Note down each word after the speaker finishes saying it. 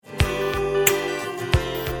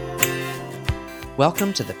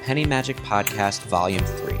Welcome to the Penny Magic Podcast Volume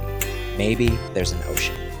 3, Maybe There's an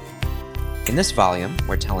Ocean. In this volume,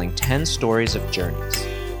 we're telling 10 stories of journeys.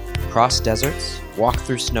 Cross deserts, walk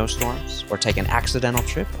through snowstorms, or take an accidental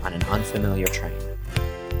trip on an unfamiliar train.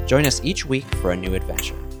 Join us each week for a new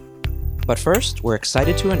adventure. But first, we're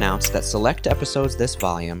excited to announce that select episodes this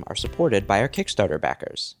volume are supported by our Kickstarter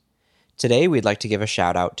backers. Today, we'd like to give a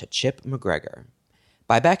shout out to Chip McGregor.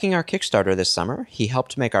 By backing our Kickstarter this summer, he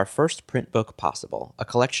helped make our first print book possible, a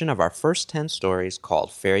collection of our first 10 stories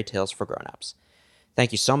called Fairy Tales for Grown-Ups.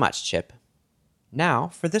 Thank you so much, Chip. Now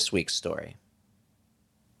for this week's story.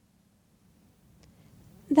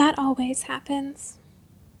 That always happens.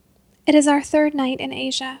 It is our third night in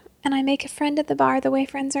Asia, and I make a friend at the bar the way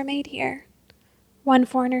friends are made here. One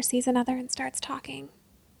foreigner sees another and starts talking.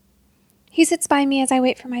 He sits by me as I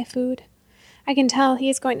wait for my food. I can tell he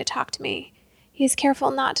is going to talk to me. He is careful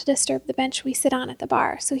not to disturb the bench we sit on at the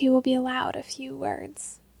bar, so he will be allowed a few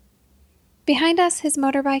words. Behind us, his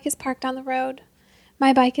motorbike is parked on the road.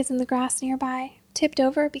 My bike is in the grass nearby, tipped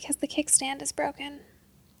over because the kickstand is broken.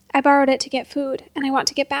 I borrowed it to get food, and I want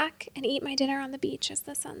to get back and eat my dinner on the beach as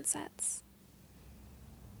the sun sets.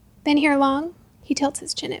 Been here long? He tilts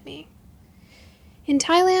his chin at me. In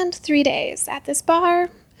Thailand, 3 days. At this bar,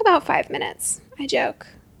 about 5 minutes. I joke.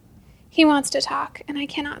 He wants to talk, and I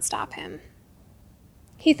cannot stop him.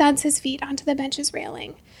 He thuds his feet onto the bench's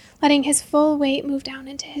railing, letting his full weight move down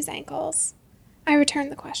into his ankles. I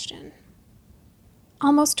return the question.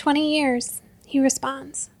 Almost 20 years, he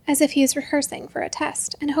responds, as if he is rehearsing for a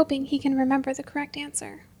test and hoping he can remember the correct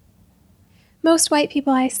answer. Most white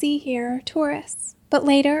people I see here are tourists, but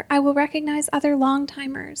later I will recognize other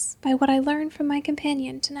long-timers by what I learn from my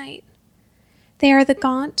companion tonight. They are the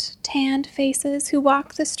gaunt, tanned faces who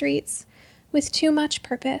walk the streets with too much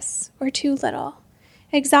purpose or too little,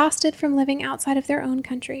 exhausted from living outside of their own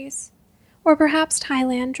countries, or perhaps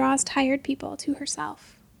Thailand draws tired people to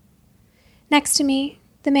herself. Next to me,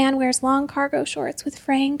 the man wears long cargo shorts with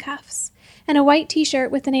fraying cuffs and a white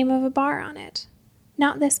t-shirt with the name of a bar on it.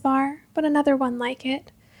 Not this bar, but another one like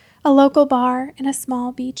it, a local bar in a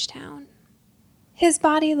small beach town. His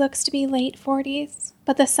body looks to be late 40s,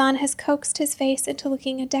 but the sun has coaxed his face into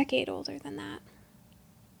looking a decade older than that.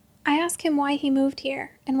 I ask him why he moved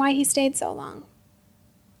here and why he stayed so long.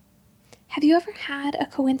 Have you ever had a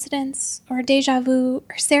coincidence or a déjà vu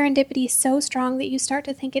or serendipity so strong that you start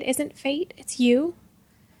to think it isn't fate, it's you?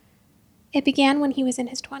 It began when he was in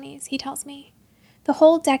his 20s, he tells me. The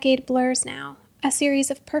whole decade blurs now, a series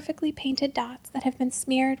of perfectly painted dots that have been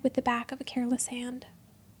smeared with the back of a careless hand.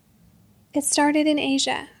 It started in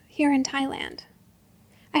Asia, here in Thailand.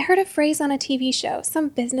 I heard a phrase on a TV show, some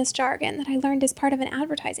business jargon that I learned as part of an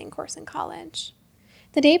advertising course in college.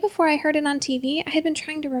 The day before I heard it on TV, I had been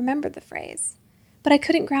trying to remember the phrase, but I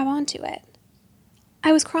couldn't grab onto it.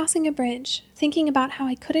 I was crossing a bridge, thinking about how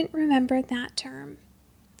I couldn't remember that term.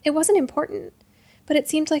 It wasn't important, but it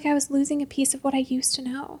seemed like I was losing a piece of what I used to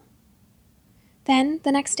know. Then,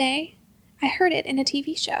 the next day, I heard it in a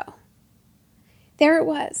TV show. There it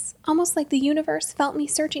was, almost like the universe felt me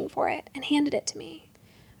searching for it and handed it to me.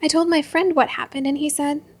 I told my friend what happened, and he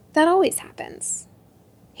said, "That always happens."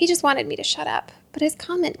 He just wanted me to shut up, but his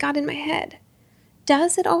comment got in my head.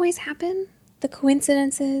 Does it always happen? The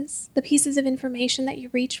coincidences, the pieces of information that you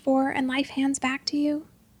reach for and life hands back to you?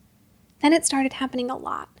 Then it started happening a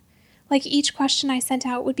lot. Like each question I sent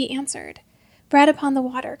out would be answered, bread upon the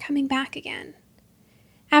water coming back again.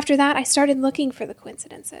 After that, I started looking for the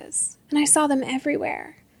coincidences, and I saw them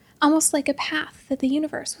everywhere, almost like a path that the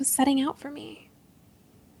universe was setting out for me.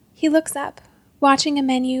 He looks up, watching a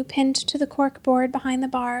menu pinned to the cork board behind the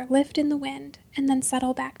bar lift in the wind and then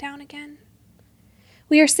settle back down again.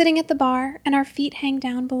 We are sitting at the bar, and our feet hang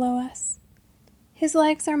down below us. His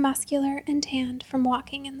legs are muscular and tanned from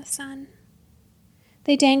walking in the sun.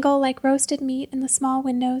 They dangle like roasted meat in the small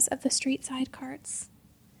windows of the street-side carts.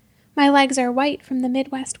 My legs are white from the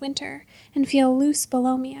Midwest winter and feel loose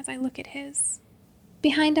below me as I look at his.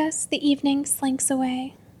 Behind us, the evening slinks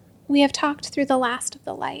away. We have talked through the last of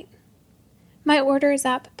the light. My order is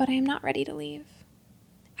up, but I am not ready to leave.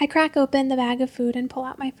 I crack open the bag of food and pull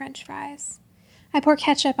out my French fries. I pour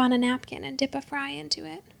ketchup on a napkin and dip a fry into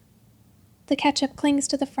it. The ketchup clings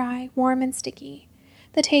to the fry, warm and sticky,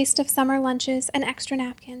 the taste of summer lunches and extra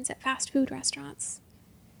napkins at fast food restaurants.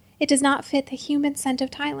 It does not fit the humid scent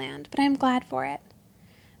of Thailand, but I am glad for it.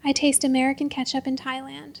 I taste American ketchup in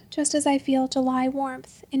Thailand, just as I feel July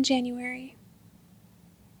warmth in January.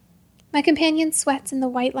 My companion sweats in the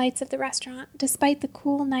white lights of the restaurant, despite the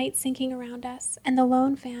cool night sinking around us and the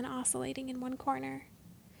lone fan oscillating in one corner.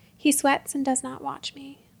 He sweats and does not watch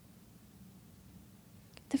me.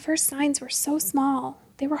 The first signs were so small,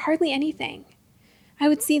 they were hardly anything. I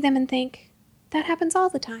would see them and think, that happens all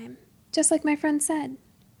the time, just like my friend said.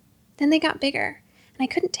 Then they got bigger, and I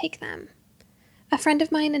couldn't take them. A friend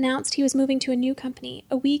of mine announced he was moving to a new company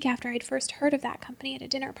a week after I'd first heard of that company at a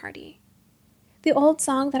dinner party. The old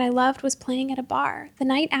song that I loved was playing at a bar the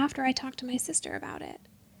night after I talked to my sister about it.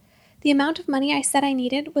 The amount of money I said I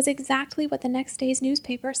needed was exactly what the next day's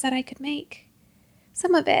newspaper said I could make.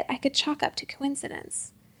 Some of it I could chalk up to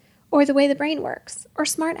coincidence, or the way the brain works, or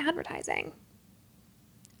smart advertising.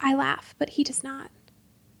 I laugh, but he does not.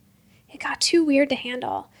 It got too weird to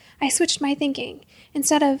handle. I switched my thinking.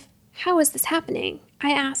 Instead of, how is this happening?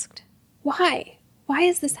 I asked, why? Why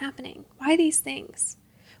is this happening? Why these things?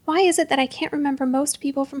 Why is it that I can't remember most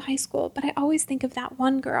people from high school, but I always think of that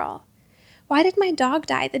one girl? Why did my dog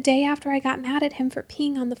die the day after I got mad at him for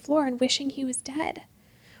peeing on the floor and wishing he was dead?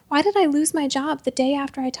 Why did I lose my job the day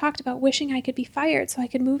after I talked about wishing I could be fired so I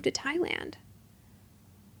could move to Thailand?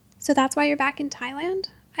 So that's why you're back in Thailand?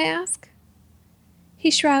 I ask.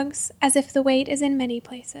 He shrugs, as if the weight is in many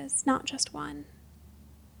places, not just one.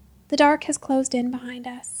 The dark has closed in behind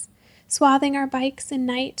us, swathing our bikes in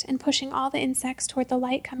night and pushing all the insects toward the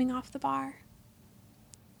light coming off the bar.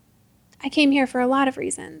 I came here for a lot of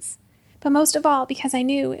reasons, but most of all because I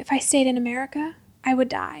knew if I stayed in America, I would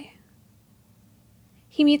die.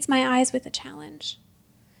 He meets my eyes with a challenge.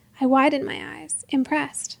 I widen my eyes,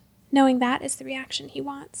 impressed, knowing that is the reaction he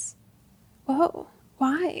wants. Whoa,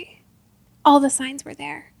 why? All the signs were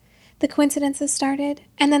there. The coincidences started,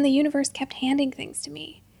 and then the universe kept handing things to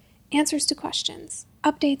me. Answers to questions,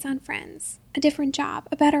 updates on friends, a different job,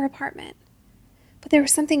 a better apartment. But there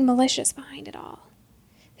was something malicious behind it all.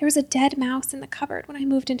 There was a dead mouse in the cupboard when I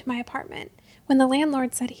moved into my apartment, when the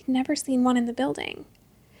landlord said he'd never seen one in the building.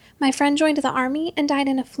 My friend joined the army and died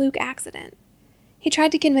in a fluke accident. He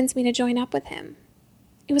tried to convince me to join up with him.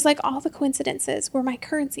 It was like all the coincidences were my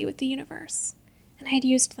currency with the universe, and I had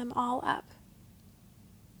used them all up.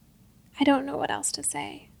 I don't know what else to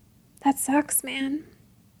say. That sucks, man.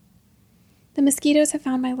 The mosquitoes have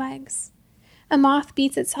found my legs. A moth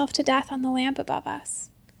beats itself to death on the lamp above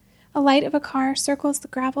us. A light of a car circles the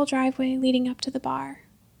gravel driveway leading up to the bar.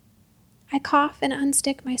 I cough and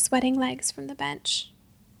unstick my sweating legs from the bench.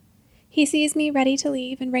 He sees me ready to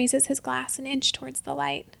leave and raises his glass an inch towards the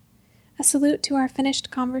light, a salute to our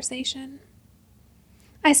finished conversation.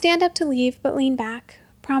 I stand up to leave but lean back,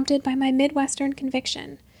 prompted by my Midwestern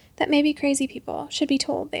conviction that maybe crazy people should be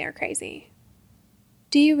told they are crazy.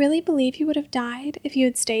 Do you really believe you would have died if you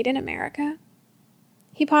had stayed in America?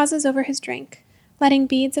 He pauses over his drink, letting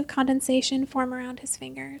beads of condensation form around his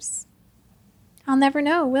fingers. I'll never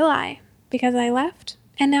know, will I? Because I left,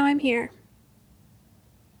 and now I'm here.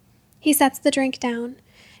 He sets the drink down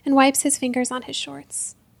and wipes his fingers on his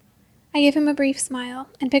shorts. I give him a brief smile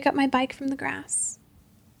and pick up my bike from the grass.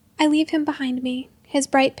 I leave him behind me, his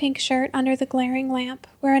bright pink shirt under the glaring lamp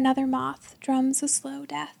where another moth drums a slow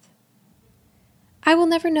death. I will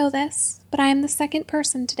never know this, but I am the second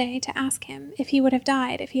person today to ask him if he would have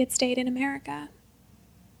died if he had stayed in America.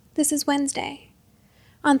 This is Wednesday.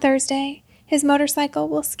 On Thursday, his motorcycle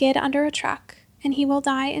will skid under a truck, and he will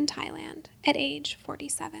die in Thailand at age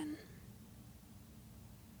 47.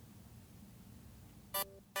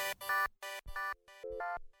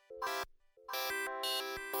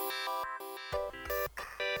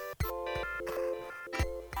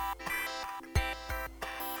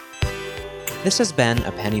 This has been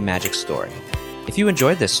a Penny Magic story. If you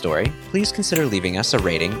enjoyed this story, please consider leaving us a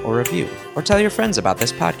rating or review, or tell your friends about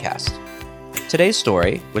this podcast. Today's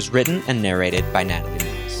story was written and narrated by Natalie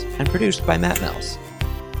Mills and produced by Matt Mills.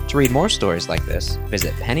 To read more stories like this,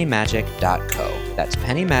 visit pennymagic.co. That's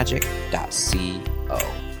pennymagic.co.